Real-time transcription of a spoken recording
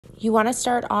You want to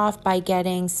start off by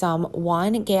getting some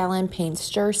 1-gallon paint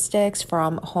stir sticks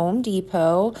from Home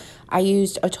Depot. I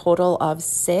used a total of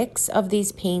 6 of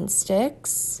these paint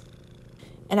sticks.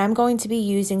 And I'm going to be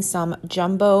using some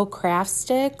jumbo craft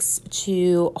sticks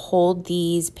to hold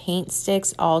these paint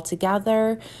sticks all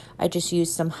together. I just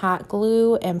used some hot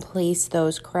glue and placed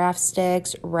those craft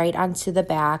sticks right onto the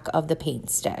back of the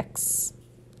paint sticks.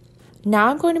 Now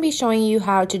I'm going to be showing you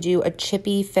how to do a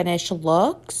chippy finish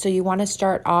look. So you want to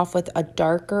start off with a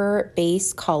darker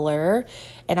base color,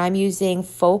 and I'm using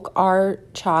Folk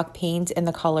Art chalk paint in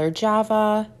the color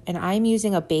Java, and I'm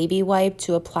using a baby wipe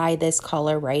to apply this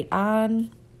color right on.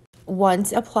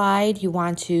 Once applied, you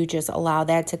want to just allow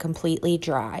that to completely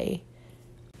dry.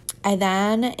 I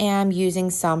then am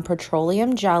using some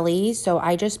petroleum jelly, so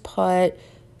I just put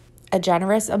a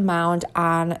generous amount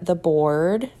on the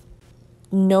board.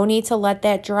 No need to let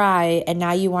that dry, and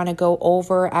now you want to go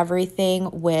over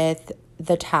everything with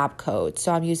the top coat.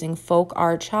 So I'm using Folk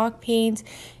Art chalk paint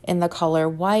in the color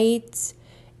white,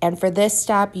 and for this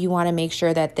step you want to make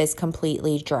sure that this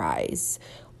completely dries.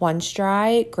 Once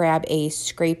dry, grab a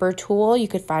scraper tool. You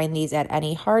could find these at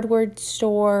any hardware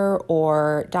store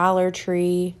or Dollar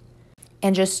Tree,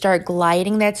 and just start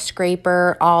gliding that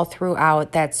scraper all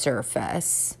throughout that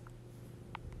surface.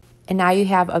 And now you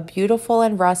have a beautiful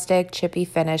and rustic chippy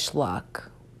finish look.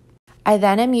 I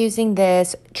then am using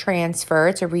this transfer.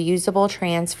 It's a reusable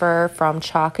transfer from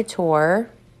Chalk Couture.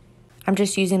 I'm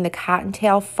just using the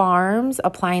Cottontail Farms,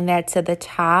 applying that to the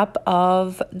top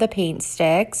of the paint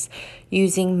sticks,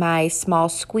 using my small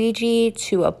squeegee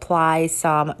to apply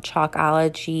some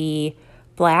Chalkology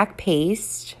black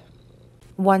paste.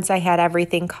 Once I had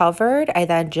everything covered, I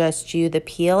then just do the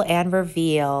peel and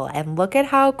reveal. And look at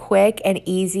how quick and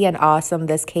easy and awesome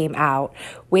this came out.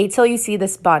 Wait till you see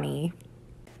this bunny.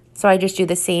 So I just do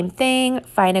the same thing,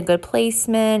 find a good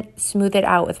placement, smooth it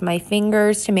out with my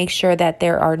fingers to make sure that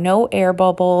there are no air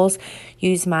bubbles.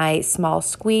 Use my small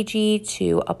squeegee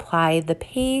to apply the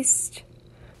paste,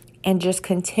 and just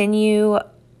continue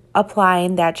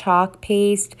applying that chalk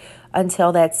paste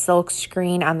until that silk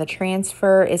screen on the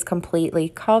transfer is completely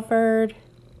covered.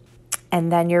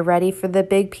 And then you're ready for the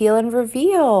big peel and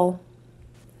reveal.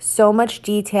 So much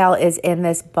detail is in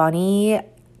this bunny.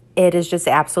 It is just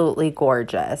absolutely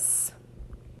gorgeous.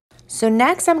 So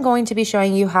next I'm going to be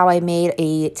showing you how I made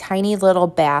a tiny little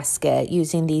basket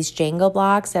using these Jenga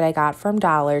blocks that I got from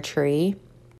Dollar Tree.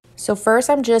 So first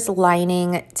I'm just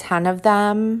lining 10 of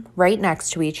them right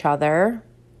next to each other.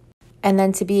 And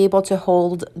then to be able to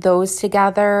hold those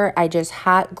together, I just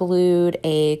hot glued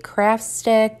a craft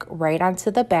stick right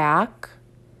onto the back.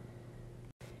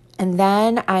 And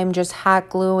then I'm just hot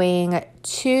gluing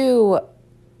 2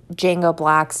 Jenga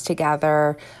blocks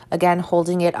together, again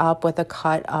holding it up with a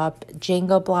cut up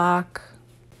Jenga block.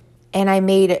 And I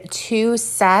made 2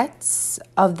 sets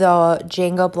of the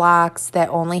Jenga blocks that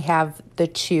only have the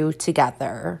 2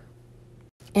 together.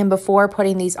 And before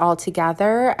putting these all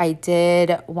together, I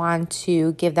did want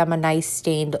to give them a nice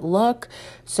stained look.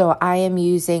 So I am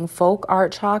using Folk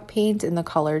Art chalk paint in the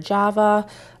color Java.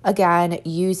 Again,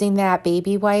 using that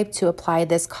baby wipe to apply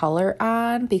this color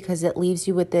on because it leaves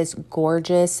you with this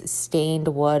gorgeous stained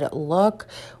wood look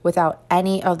without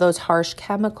any of those harsh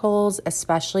chemicals,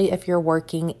 especially if you're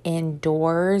working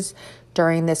indoors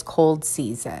during this cold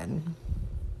season.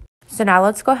 So now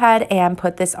let's go ahead and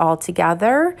put this all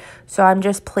together. So I'm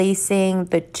just placing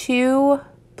the 2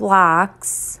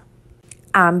 blocks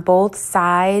on both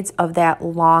sides of that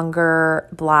longer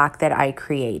block that I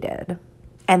created.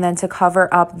 And then to cover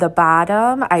up the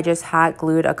bottom, I just hot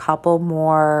glued a couple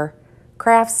more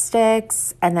craft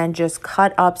sticks and then just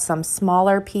cut up some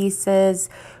smaller pieces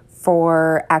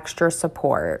for extra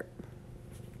support.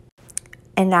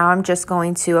 And now I'm just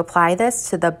going to apply this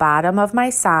to the bottom of my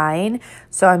sign.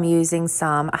 So I'm using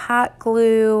some hot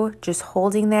glue, just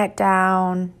holding that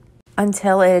down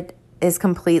until it is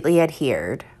completely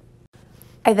adhered.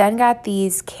 I then got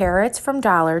these carrots from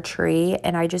Dollar Tree,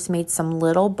 and I just made some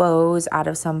little bows out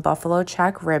of some buffalo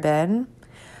check ribbon.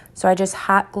 So I just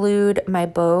hot glued my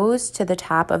bows to the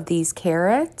top of these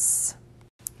carrots.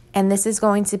 And this is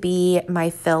going to be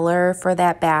my filler for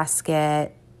that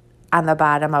basket on the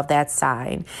bottom of that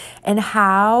sign. And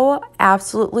how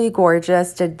absolutely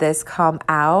gorgeous did this come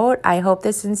out? I hope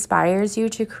this inspires you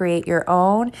to create your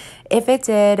own. If it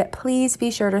did, please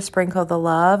be sure to sprinkle the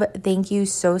love. Thank you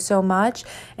so much,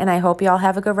 and I hope you all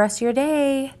have a good rest of your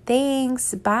day.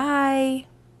 Thanks. Bye.